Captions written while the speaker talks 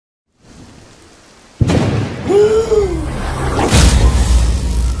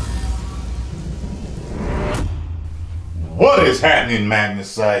What is happening,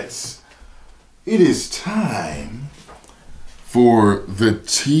 Magnusites? It is time for the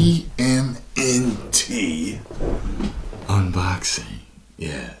TMNT unboxing.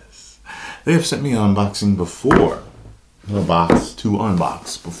 Yes. They have sent me an unboxing before. A box to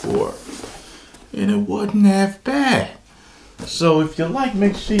unbox before. And it wasn't half bad. So if you like,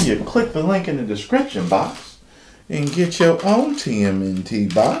 make sure you click the link in the description box and get your own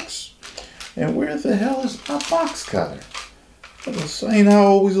TMNT box. And where the hell is my box cutter? Ain't I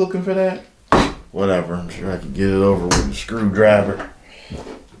always looking for that? Whatever, I'm sure I can get it over with a screwdriver.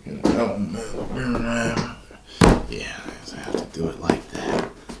 Yeah, I have to do it like that.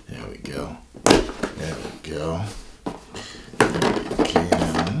 There we go. There we go.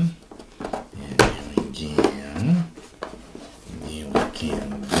 Again. And again. And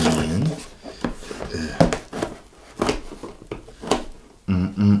again.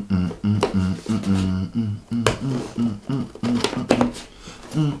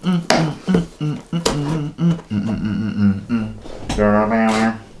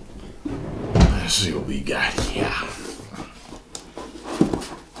 Let's see what we got here.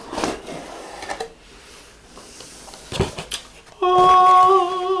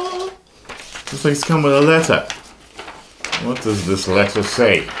 Oh, this thing's come with a letter. What does this letter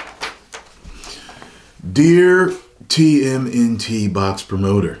say? Dear TMNT box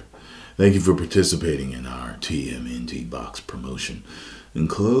promoter, thank you for participating in our TMNT box promotion.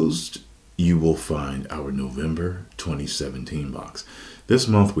 Enclosed, you will find our November 2017 box. This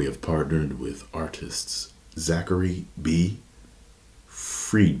month we have partnered with artists Zachary B.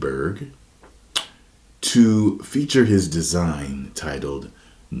 Friedberg to feature his design titled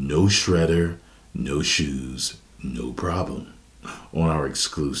No Shredder, No Shoes, No Problem on our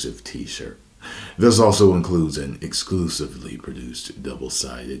exclusive t-shirt. This also includes an exclusively produced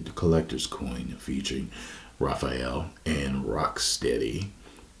double-sided collector's coin featuring Raphael and Rocksteady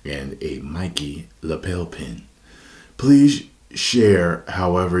and a Mikey lapel pin. Please share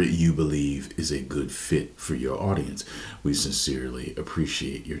however you believe is a good fit for your audience. We sincerely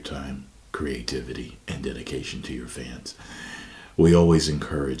appreciate your time, creativity, and dedication to your fans. We always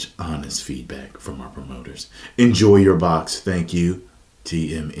encourage honest feedback from our promoters. Enjoy your box. Thank you,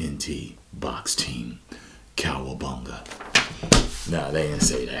 TMNT Box Team. Cowabunga. No, they didn't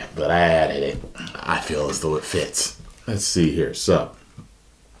say that, but I added it. I feel as though it fits. Let's see here. So,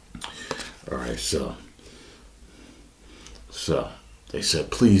 all right, so they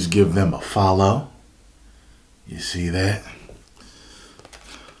said, please give them a follow. You see that?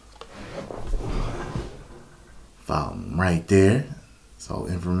 Follow them right there. That's all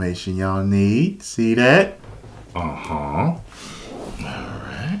information y'all need. See that? Uh-huh. All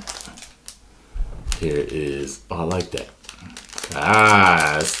right. Here is, oh, I like that.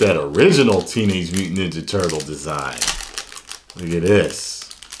 Ah, it's that original Teenage Mutant Ninja Turtle design. Look at this.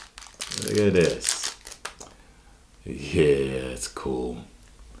 Look at this. Yeah, it's cool.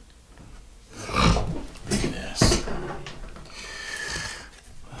 Look at this.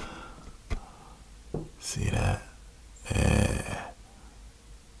 See that? Yeah.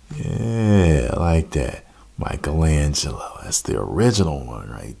 Yeah, I like that. Michelangelo. That's the original one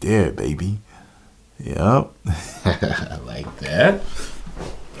right there, baby. Yep. I like that.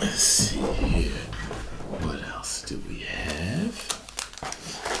 Let's see here. What else do we have?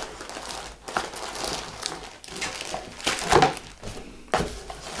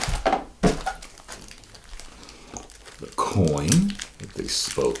 The coin that they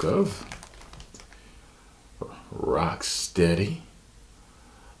spoke of. Rocksteady.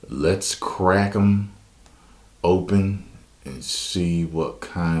 Let's crack them open and see what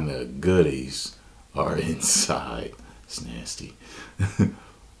kind of goodies are inside. It's nasty.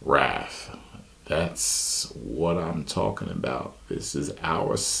 Raph. That's what I'm talking about. This is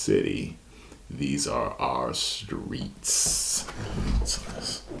our city. These are our streets. So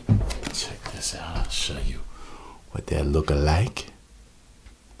let's check this out. I'll show you what that look like.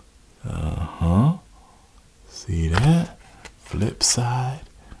 Uh-huh. See that? Flip side.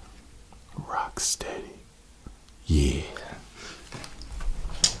 Rocksteady. Yeah.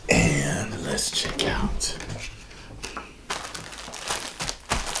 And let's check out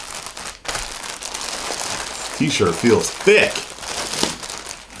t-shirt feels thick.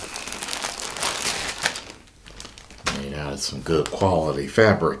 Made out of some good quality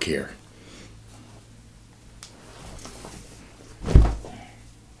fabric here.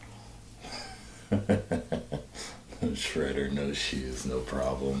 No shredder, no shoes, no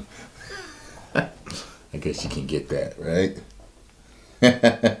problem. I guess you can get that, right?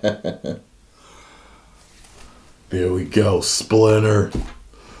 There we go, Splinter.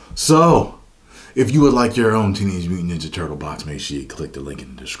 So, If you would like your own Teenage Mutant Ninja Turtle box, make sure you click the link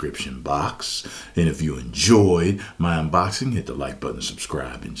in the description box. And if you enjoyed my unboxing, hit the like button,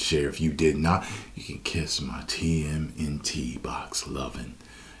 subscribe, and share. If you did not, you can kiss my TMNT box loving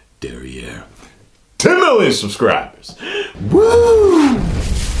derriere. 10 million subscribers. Woo!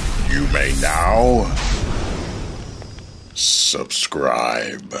 You may now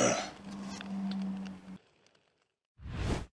subscribe.